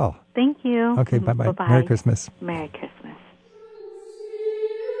for your call. Thank you. Okay, bye-bye. Bye-bye. Merry Christmas. Merry Christmas.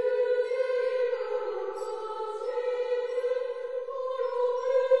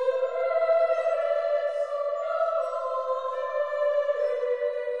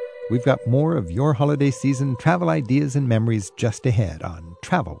 We've got more of your holiday season travel ideas and memories just ahead on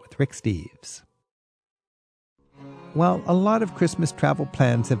Travel with Rick Steves. While a lot of Christmas travel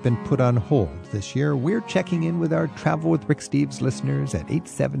plans have been put on hold this year, we're checking in with our Travel with Rick Steves listeners at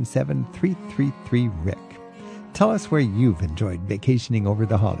 877-333-RICK. Tell us where you've enjoyed vacationing over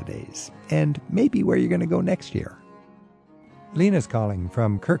the holidays, and maybe where you're going to go next year. Lena's calling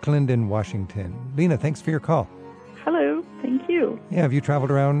from Kirkland in Washington. Lena, thanks for your call. Hello, thank you. Yeah, have you traveled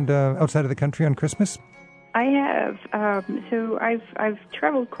around outside of the country on Christmas? I have. So I've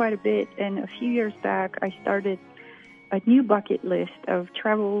traveled quite a bit, and a few years back I started a new bucket list of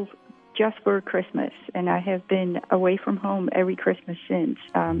travels just for Christmas, and I have been away from home every Christmas since.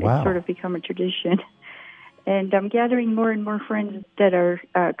 Wow. It's sort of become a tradition. And I'm gathering more and more friends that are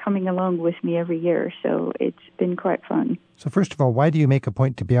coming along with me every year, so it's been quite fun. So first of all, why do you make a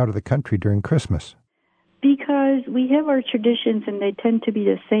point to be out of the country during Christmas? Because we have our traditions, and they tend to be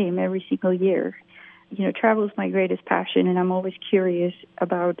the same every single year. You know, travel is my greatest passion, and I'm always curious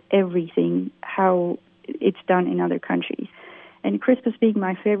about everything, how it's done in other countries. And Christmas being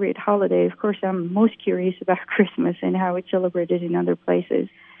my favorite holiday, of course, I'm most curious about Christmas and how it's celebrated in other places.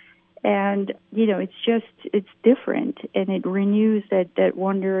 And, you know, it's different, and it renews that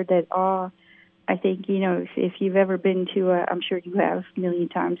wonder, that awe. I think, you know, if you've ever been to, I'm sure you have a million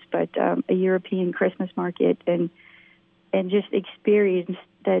times, but a European Christmas market and just experience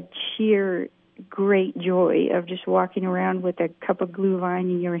that sheer great joy of just walking around with a cup of Glühwein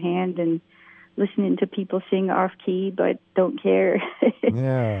in your hand and listening to people sing off key but don't care.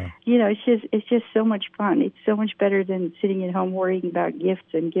 Yeah. You know, it's just so much fun. It's so much better than sitting at home worrying about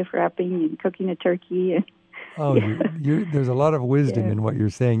gifts and gift wrapping and cooking a turkey. And, oh, there's a lot of wisdom in what you're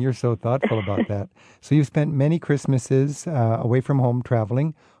saying. You're so thoughtful about that. So you've spent many Christmases away from home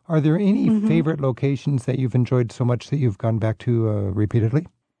traveling. Are there any favorite locations that you've enjoyed so much that you've gone back to repeatedly?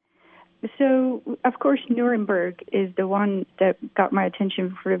 So, of course, Nuremberg is the one that got my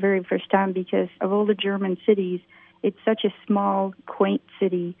attention for the very first time because of all the German cities, it's such a small, quaint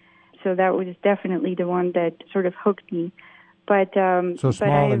city. So that was definitely the one that sort of hooked me. But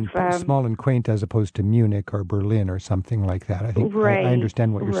small and quaint as opposed to Munich or Berlin or something like that. I think I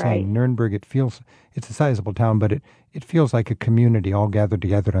understand what you're saying. Nuremberg, it's a sizable town, but it feels like a community all gathered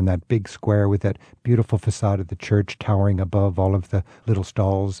together on that big square with that beautiful facade of the church towering above all of the little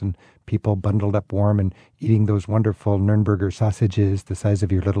stalls and people bundled up warm and eating those wonderful Nürnberger sausages the size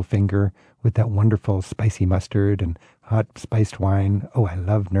of your little finger with that wonderful spicy mustard and hot spiced wine. Oh, I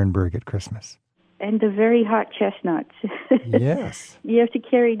love Nuremberg at Christmas. And the very hot chestnuts. Yes. You have to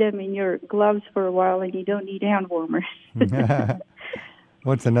carry them in your gloves for a while, and you don't need hand warmers.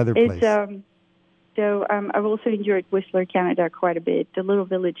 What's another place? I've also enjoyed Whistler, Canada, quite a bit. The little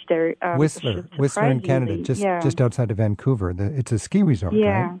village there. Whistler in Canada, just outside of Vancouver. It's a ski resort,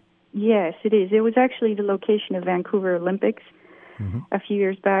 right? Yes, it is. It was actually the location of Vancouver Olympics a few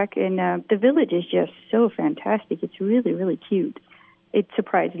years back, and the village is just so fantastic. It's really, really cute. It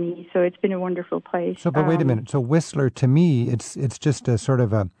surprised me, so it's been a wonderful place. So, but wait a minute. So Whistler, to me, it's just a sort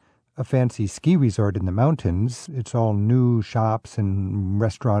of a fancy ski resort in the mountains. It's all new shops and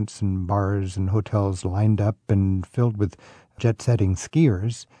restaurants and bars and hotels lined up and filled with jet-setting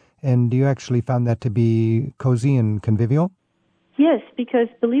skiers. And you actually found that to be cozy and convivial? Yes, because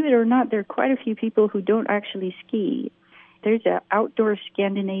believe it or not, there are quite a few people who don't actually ski. There's an outdoor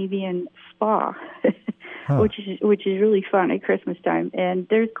Scandinavian spa, which is really fun at Christmas time. And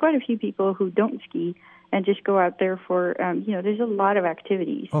there's quite a few people who don't ski and just go out there for, there's a lot of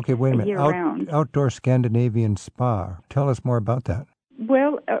activities. Okay, wait a minute. Year-round. Outdoor Scandinavian spa. Tell us more about that.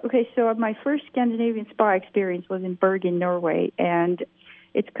 Well, so my first Scandinavian spa experience was in Bergen, Norway. And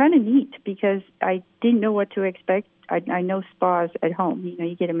it's kind of neat because I didn't know what to expect. I know spas at home.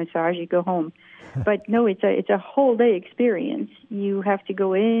 You get a massage, you go home. But no, it's a whole day experience. You have to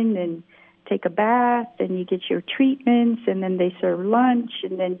go in and take a bath, and you get your treatments, and then they serve lunch,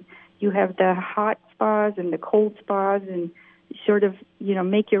 and then you have the hot spas and the cold spas, and sort of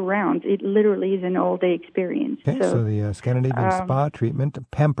make your rounds. It literally is an all-day experience. Okay, so the Scandinavian spa treatment,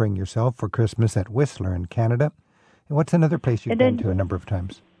 pampering yourself for Christmas at Whistler in Canada. And what's another place you've been to a number of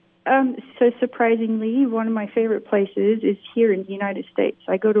times? So surprisingly, one of my favorite places is here in the United States.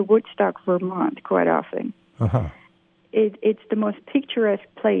 I go to Woodstock, Vermont quite often. Uh-huh. It's the most picturesque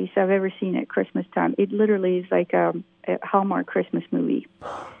place I've ever seen at Christmas time. It literally is like a Hallmark Christmas movie.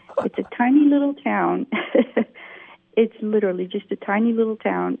 It's a tiny little town. It's literally just a tiny little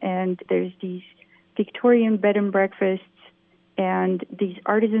town, and there's these Victorian bed and breakfasts and these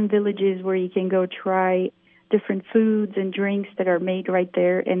artisan villages where you can go try different foods and drinks that are made right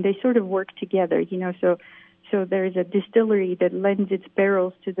there, and they sort of work together, So there's a distillery that lends its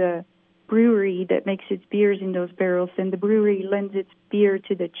barrels to the brewery that makes its beers in those barrels, and the brewery lends its beer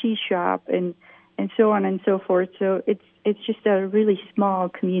to the cheese shop, and so on and so forth. So it's just a really small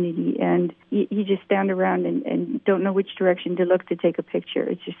community, and you just stand around and don't know which direction to look to take a picture.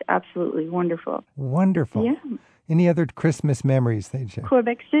 It's just absolutely wonderful. Wonderful. Yeah. Any other Christmas memories that you share?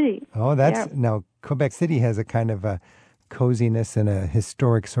 Quebec City. Oh, now Quebec City has a kind of a coziness and a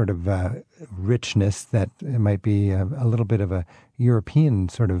historic sort of richness that might be a little bit of a European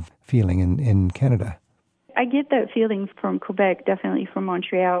sort of feeling in Canada. I get that feeling from Quebec, definitely from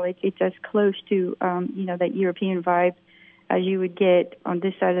Montreal. It's as close to, that European vibe as you would get on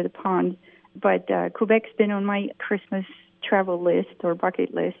this side of the pond. But Quebec's been on my Christmas travel list or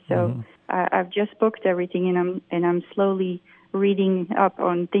bucket list, so I've just booked everything, and I'm slowly reading up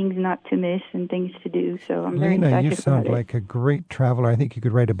on things not to miss and things to do. So I'm very excited. Lena, you sound like a great traveler. I think you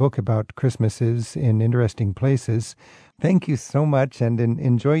could write a book about Christmases in interesting places. Thank you so much, and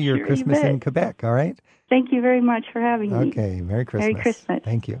enjoy your Christmas in Quebec. All right. Thank you very much for having me. Okay. Merry Christmas. Merry Christmas.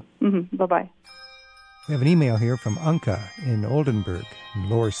 Thank you. Bye-bye. We have an email here from Anka in Oldenburg, in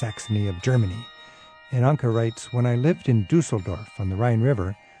Lower Saxony of Germany. And Anka writes, when I lived in Dusseldorf on the Rhine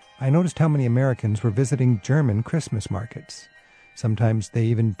River, I noticed how many Americans were visiting German Christmas markets. Sometimes they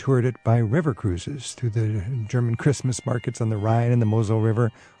even toured it by river cruises through the German Christmas markets on the Rhine and the Mosel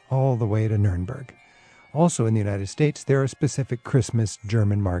River, all the way to Nuremberg. Also in the United States, there are specific Christmas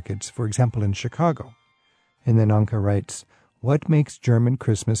German markets, for example in Chicago. And then Anka writes, what makes German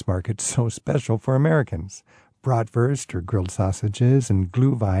Christmas markets so special for Americans? Bratwurst, or grilled sausages, and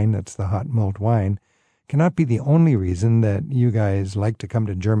Glühwein, that's the hot mulled wine, cannot be the only reason that you guys like to come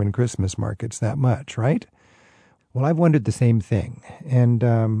to German Christmas markets that much, right? Well, I've wondered the same thing, and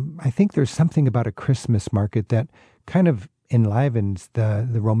I think there's something about a Christmas market that kind of enlivens the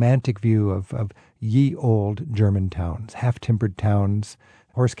romantic view of ye old German towns, half-timbered towns,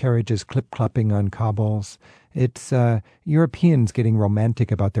 horse carriages clip-clopping on cobbles. It's Europeans getting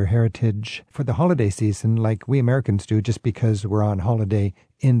romantic about their heritage for the holiday season like we Americans do just because we're on holiday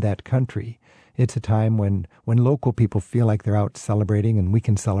in that country. It's a time when local people feel like they're out celebrating and we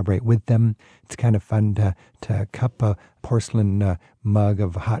can celebrate with them. It's kind of fun to cup a porcelain mug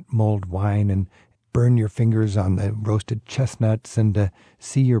of hot mulled wine and burn your fingers on the roasted chestnuts and to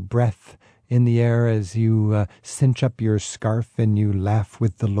see your breath in the air as you cinch up your scarf and you laugh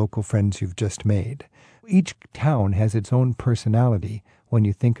with the local friends you've just made. Each town has its own personality when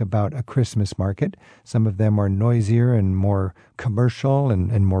you think about a Christmas market. Some of them are noisier and more commercial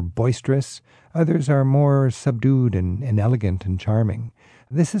and more boisterous. Others are more subdued and elegant and charming.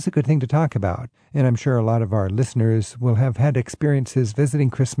 This is a good thing to talk about, and I'm sure a lot of our listeners will have had experiences visiting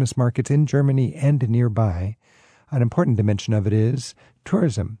Christmas markets in Germany and nearby. An important dimension of it is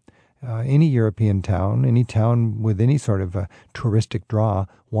tourism. Any European town, any town with any sort of a touristic draw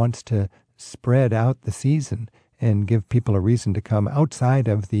wants to spread out the season and give people a reason to come outside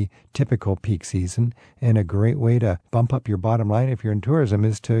of the typical peak season. And a great way to bump up your bottom line if you're in tourism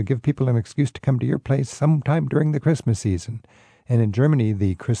is to give people an excuse to come to your place sometime during the Christmas season. And in Germany,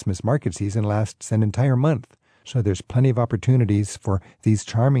 the Christmas market season lasts an entire month. So there's plenty of opportunities for these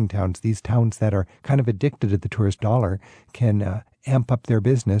charming towns, these towns that are kind of addicted to the tourist dollar, can amp up their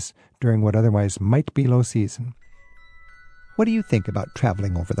business during what otherwise might be low season. What do you think about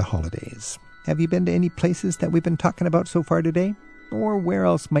traveling over the holidays? Have you been to any places that we've been talking about so far today? Or where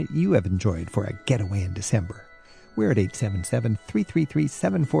else might you have enjoyed for a getaway in December? We're at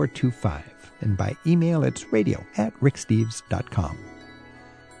 877-333-7425. And by email, it's radio@ricksteves.com.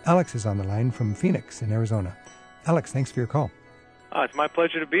 Alex is on the line from Phoenix in Arizona. Alex, thanks for your call. It's my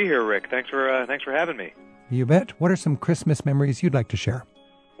pleasure to be here, Rick. Thanks for having me. You bet. What are some Christmas memories you'd like to share?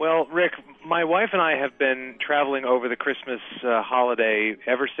 Well, Rick, my wife and I have been traveling over the Christmas holiday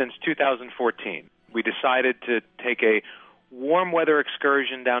ever since 2014. We decided to take a warm weather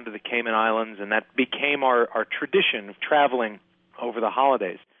excursion down to the Cayman Islands, and that became our tradition of traveling over the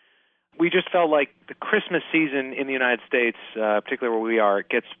holidays. We just felt like the Christmas season in the United States, particularly where we are, it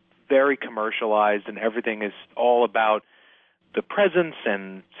gets very commercialized, and everything is all about the presents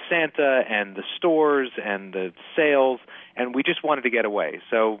and Santa and the stores and the sales, and we just wanted to get away.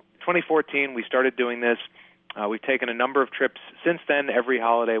 So 2014, we started doing this. We've taken a number of trips since then. Every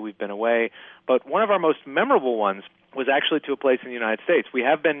holiday we've been away. But one of our most memorable ones was actually to a place in the United States. We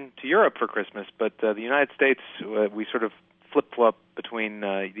have been to Europe for Christmas, but the United States, we sort of flip-flop between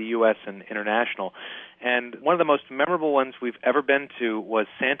the U.S. and international. And one of the most memorable ones we've ever been to was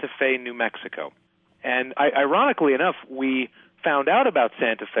Santa Fe, New Mexico. And ironically enough, we found out about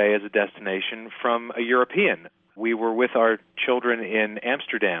Santa Fe as a destination from a European. We were with our children in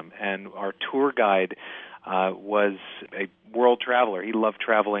Amsterdam, and our tour guide was a world traveler. He loved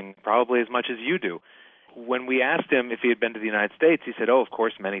traveling probably as much as you do. When we asked him if he had been to the United States, he said, "Oh, of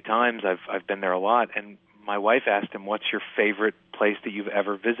course, many times. I've been there a lot." And my wife asked him, "What's your favorite place that you've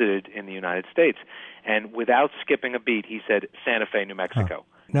ever visited in the United States?" And without skipping a beat, he said, Santa Fe, New Mexico.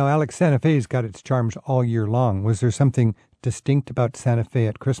 Now, Alex, Santa Fe's got its charms all year long. Was there something distinct about Santa Fe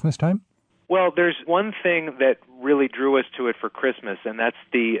at Christmas time? Well, there's one thing that really drew us to it for Christmas, and that's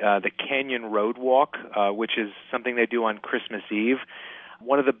the Canyon Road Walk, which is something they do on Christmas Eve.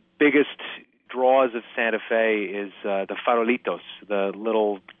 One of the biggest draws of Santa Fe is the farolitos, the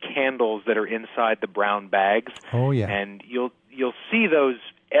little candles that are inside the brown bags. Oh, yeah. And you'll see those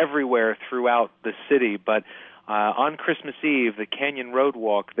everywhere throughout the city, but on Christmas Eve, the Canyon Road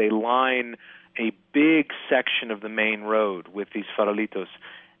Walk, they line a big section of the main road with these farolitos,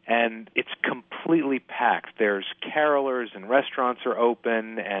 and it's completely packed. There's carolers and restaurants are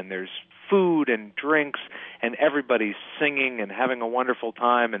open, and there's food and drinks, and everybody's singing and having a wonderful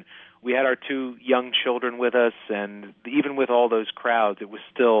time. And we had our two young children with us, and even with all those crowds, it was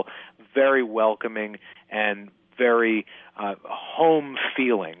still very welcoming and very home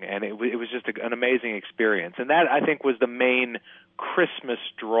feeling, and it was just an amazing experience. And that, I think, was the main Christmas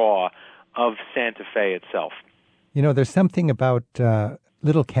draw of Santa Fe itself. You know, there's something about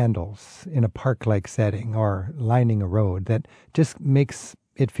little candles in a park-like setting or lining a road that just makes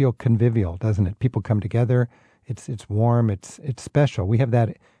it feel convivial, doesn't it? People come together. It's warm. It's special. We have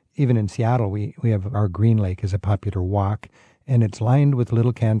that even in Seattle. We have our Green Lake as a popular walk, and it's lined with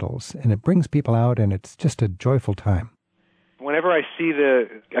little candles, and it brings people out, and it's just a joyful time. Whenever I see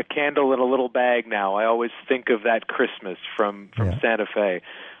a candle in a little bag now, I always think of that Christmas from Santa Fe.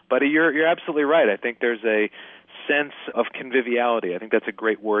 But you're absolutely right. I think there's a sense of conviviality. I think that's a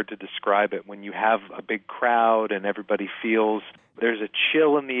great word to describe it. When you have a big crowd and everybody feels there's a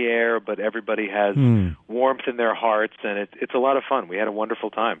chill in the air, but everybody has warmth in their hearts, and it's a lot of fun. We had a wonderful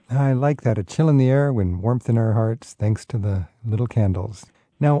time. I like that, a chill in the air and warmth in our hearts, thanks to the little candles.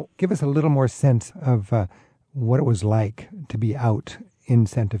 Now, give us a little more sense of what it was like to be out in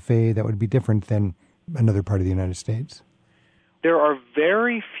Santa Fe that would be different than another part of the United States. There are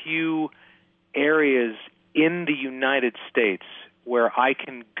very few areas in the United States where I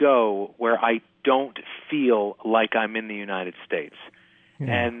can go where I don't feel like I'm in the United States. Yeah.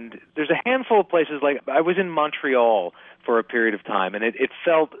 And there's a handful of places, like I was in Montreal for a period of time, and it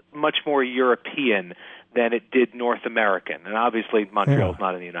felt much more European than it did North American. And obviously Montreal's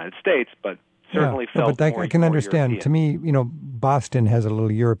not in the United States, but certainly felt but more I can understand. European. To me, Boston has a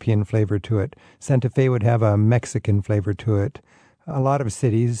little European flavor to it. Santa Fe would have a Mexican flavor to it. A lot of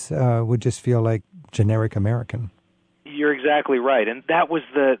cities would just feel like generic American. You're exactly right. And that was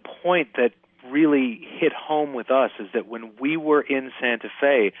the point that really hit home with us, is that when we were in Santa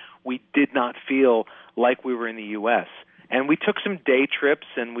Fe, we did not feel like we were in the U.S. And we took some day trips,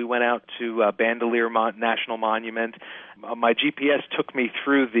 and we went out to Bandelier National Monument. My GPS took me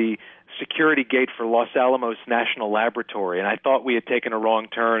through the security gate for Los Alamos National Laboratory, and I thought we had taken a wrong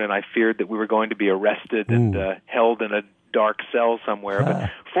turn, and I feared that we were going to be arrested and held in a dark cell somewhere. But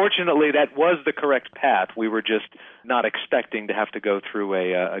fortunately, that was the correct path. We were just not expecting to have to go through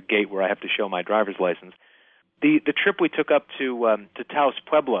a gate where I have to show my driver's license. The trip we took up to Taos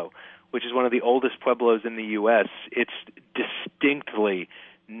Pueblo, which is one of the oldest pueblos in the U.S., it's distinctly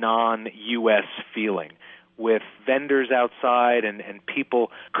non-U.S. feeling, with vendors outside and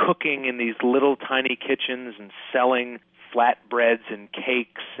people cooking in these little tiny kitchens and selling flatbreads and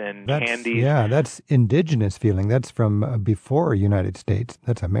cakes and candies. Yeah, that's indigenous feeling. That's from before United States.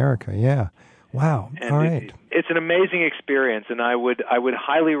 That's America, yeah. Wow, and all right. It's an amazing experience, and I would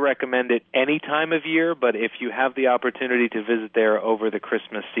highly recommend it any time of year, but if you have the opportunity to visit there over the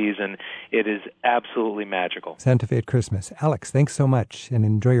Christmas season, it is absolutely magical. Santa Fe at Christmas. Alex, thanks so much, and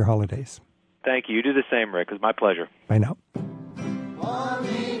enjoy your holidays. Thank you. You do the same, Rick. It was my pleasure. Bye now.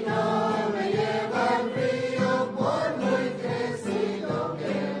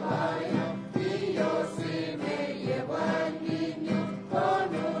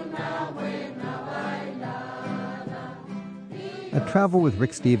 A Travel with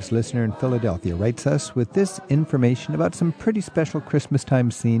Rick Steves listener in Philadelphia writes us with this information about some pretty special Christmas time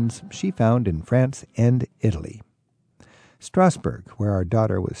scenes she found in France and Italy. Strasbourg, where our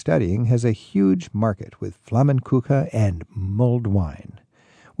daughter was studying, has a huge market with Flammkuchen and mulled wine.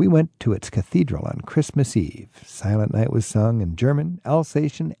 We went to its cathedral on Christmas Eve. Silent Night was sung in German,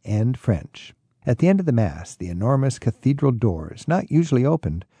 Alsatian, and French. At the end of the Mass, the enormous cathedral doors, not usually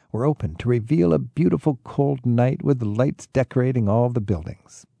opened, were open to reveal a beautiful cold night with lights decorating all the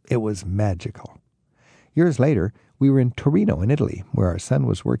buildings. It was magical. Years later, we were in Torino in Italy, where our son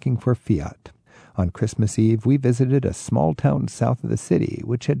was working for Fiat. On Christmas Eve, we visited a small town south of the city,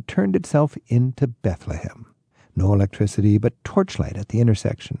 which had turned itself into Bethlehem. No electricity, but torchlight at the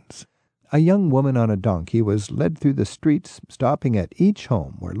intersections. A young woman on a donkey was led through the streets, stopping at each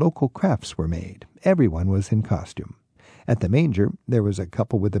home where local crafts were made. Everyone was in costume. At the manger, there was a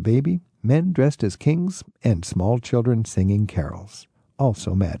couple with a baby, men dressed as kings, and small children singing carols.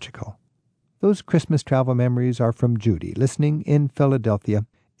 Also magical. Those Christmas travel memories are from Judy, listening in Philadelphia,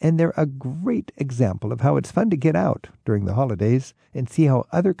 and they're a great example of how it's fun to get out during the holidays and see how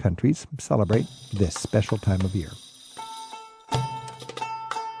other countries celebrate this special time of year.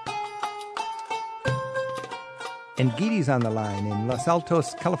 And Gidi's on the line in Los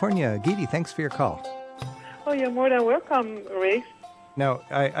Altos, California. Gidi, thanks for your call. Oh, you're more than welcome, Rick. Now,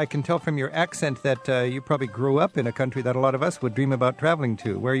 I can tell from your accent that you probably grew up in a country that a lot of us would dream about traveling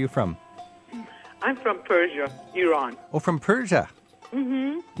to. Where are you from? I'm from Persia, Iran. Oh, from Persia.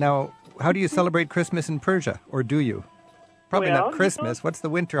 Mm-hmm. Now, how do you celebrate Christmas in Persia, or do you? Probably not Christmas. What's the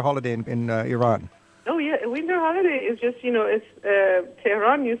winter holiday in Iran? Oh, yeah, winter holiday is just, it's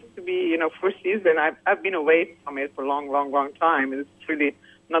Tehran used to be, for season. I've been away from it for a long time. It's really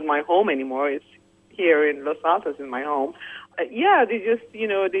not my home anymore. It's here in Los Altos in my home. They just,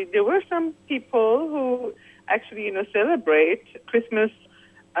 there were some people who actually, celebrate Christmas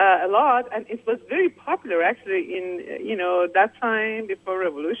a lot, and it was very popular actually in, that time before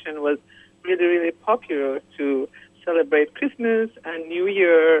Revolution was really, really popular to celebrate Christmas and New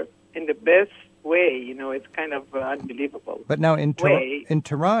Year in the best way. It's kind of unbelievable. But now in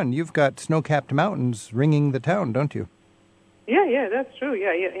Tehran, you've got snow-capped mountains ringing the town, don't you? Yeah, that's true.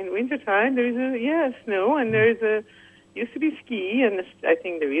 Yeah. In wintertime, there is snow, and there is used to be ski, and I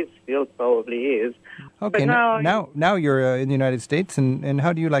think there is still probably is. Okay, but now you're in the United States, and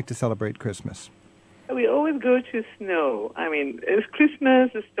how do you like to celebrate Christmas? We always go to snow. I mean, it's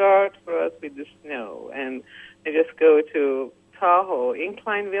Christmas starts for us with the snow, and I just go to Tahoe,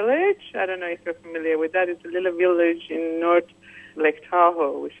 Incline Village. I don't know if you're familiar with that. It's a little village in North Lake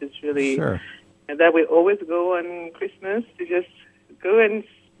Tahoe, which is really that we always go on Christmas to just go and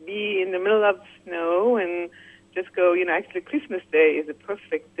be in the middle of the snow and just go. Actually, Christmas Day is a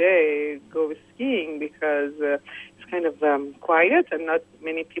perfect day to go skiing because it's kind of quiet and not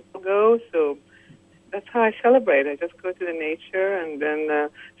many people go. So that's how I celebrate. I just go to the nature and then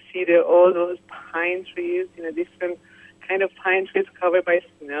see all those pine trees, different kind of pine trees covered by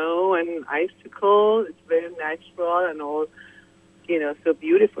snow and icicles. It's very natural and all, so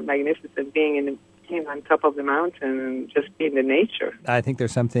beautiful, magnificent being on top of the mountain and just be in the nature. I think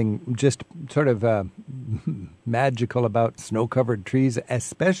there's something just sort of magical about snow-covered trees,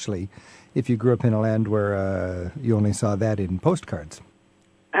 especially if you grew up in a land where you only saw that in postcards.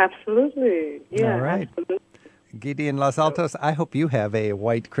 Absolutely. Yeah, all right. Absolutely. Gideon Los Altos, I hope you have a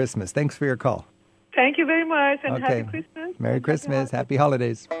white Christmas. Thanks for your call. Thank you very much, and Happy Christmas. Merry Christmas. Happy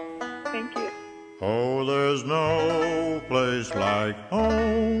holidays. Thank you. Oh, there's no place like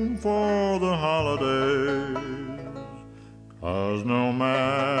home for the holidays, 'cause no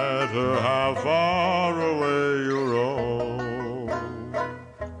matter how far away you roam,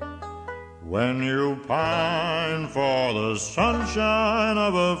 when you pine for the sunshine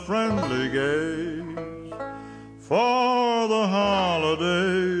of a friendly gaze, for the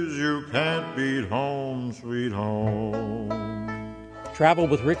holidays you can't beat home, sweet home. Travel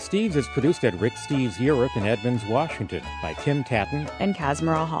with Rick Steves is produced at Rick Steves Europe in Edmonds, Washington by Tim Tatton and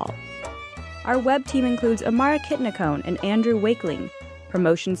Kazmira Hall. Our web team includes Amara Kitnacone and Andrew Wakeling.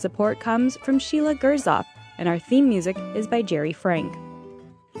 Promotion support comes from Sheila Gerzoff, and our theme music is by Jerry Frank.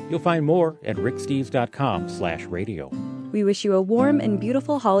 You'll find more at ricksteves.com/radio. We wish you a warm and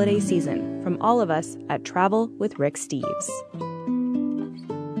beautiful holiday season from all of us at Travel with Rick Steves.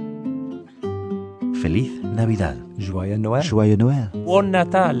 Feliz Navidad. Joyeux Noël. Joyeux Noël. Buon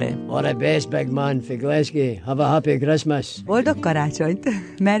Natale. All the best, big man, for Glasgow. Have a happy Christmas. Boldog karácsonyt.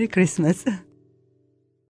 Merry Christmas.